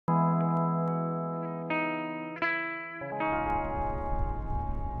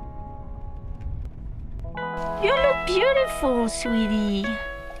You look beautiful, sweetie.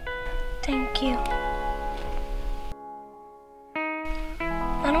 Thank you.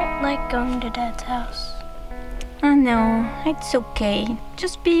 I don't like going to Dad's house. Oh no, it's okay.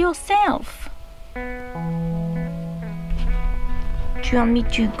 Just be yourself. Do you want me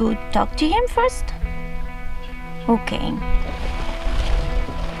to go talk to him first? Okay.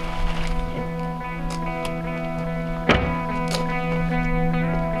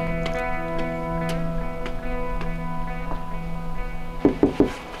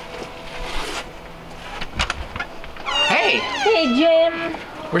 Hey, Jim.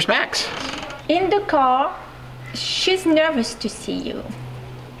 Where's Max? In the car. She's nervous to see you.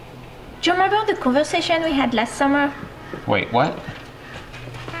 Do you remember the conversation we had last summer? Wait, what?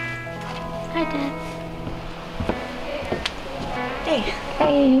 Hi, Dad. Hey.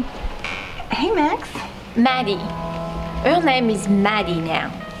 Hey. Hey, Max. Maddy. Her name is Maddy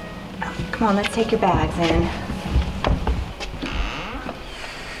now. Oh, come on, let's take your bags in.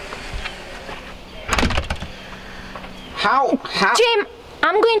 How? Jim,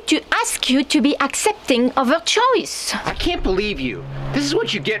 I'm going to ask you to be accepting of her choice. I can't believe you. This is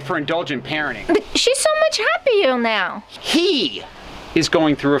what you get for indulgent parenting. But she's so much happier now. He is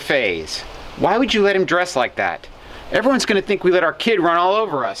going through a phase. Why would you let him dress like that? Everyone's gonna think we let our kid run all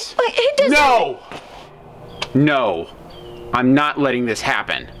over us. But he doesn't... No! No. I'm not letting this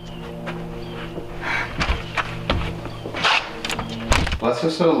happen. Bless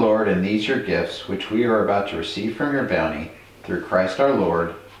us, O Lord, and these your gifts, which we are about to receive from your bounty, through Christ our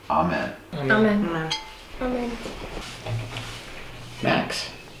Lord. Amen. Amen. Amen.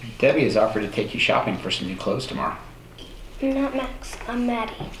 Max, Debbie has offered to take you shopping for some new clothes tomorrow. You're not Max. I'm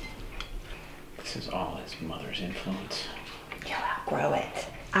Maddy. This is all his mother's influence. You'll outgrow it.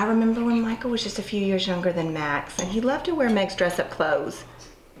 I remember when Michael was just a few years younger than Max, and he loved to wear Meg's dress-up clothes.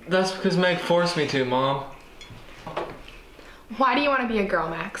 That's because Meg forced me to, Mom. Why do you want to be a girl,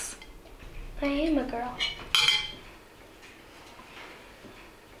 Max? I am a girl.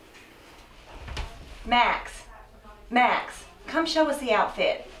 Max, come show us the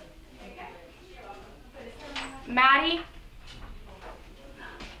outfit. Maddy?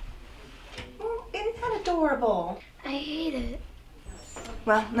 Oh, isn't that adorable? I hate it.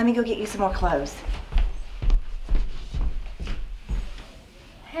 Well, let me go get you some more clothes.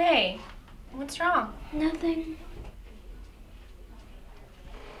 Hey, what's wrong? Nothing.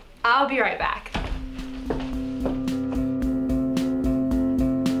 I'll be right back.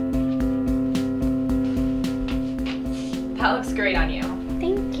 That looks great on you.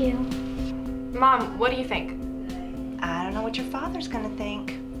 Thank you. Mom, what do you think? I don't know what your father's gonna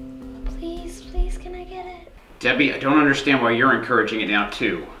think. Please, can I get it? Debbie, I don't understand why you're encouraging it now,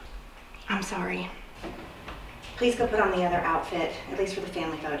 too. I'm sorry. Please go put on the other outfit, at least for the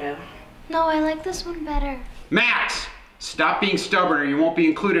family photo. No, I like this one better. Max! Stop being stubborn or you won't be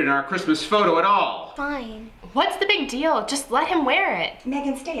included in our Christmas photo at all. Fine. What's the big deal? Just let him wear it.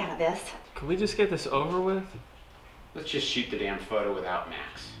 Megan, stay out of this. Can we just get this over with? Let's just shoot the damn photo without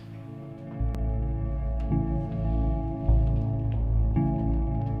Max.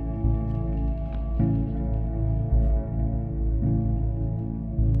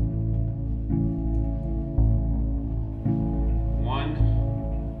 One,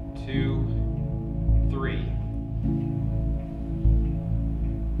 two, three.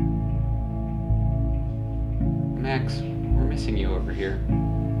 Max, we're missing you over here.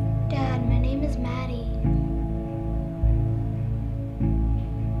 Dad, my name is Maddy.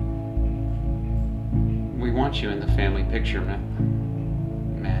 We want you in the family picture,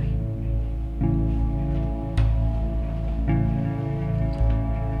 Maddy.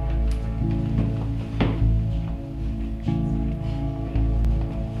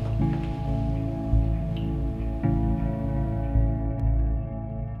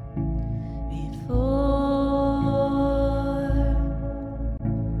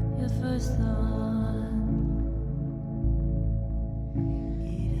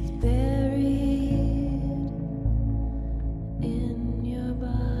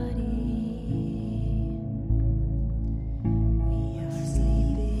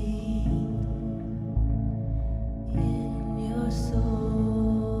 Your soul.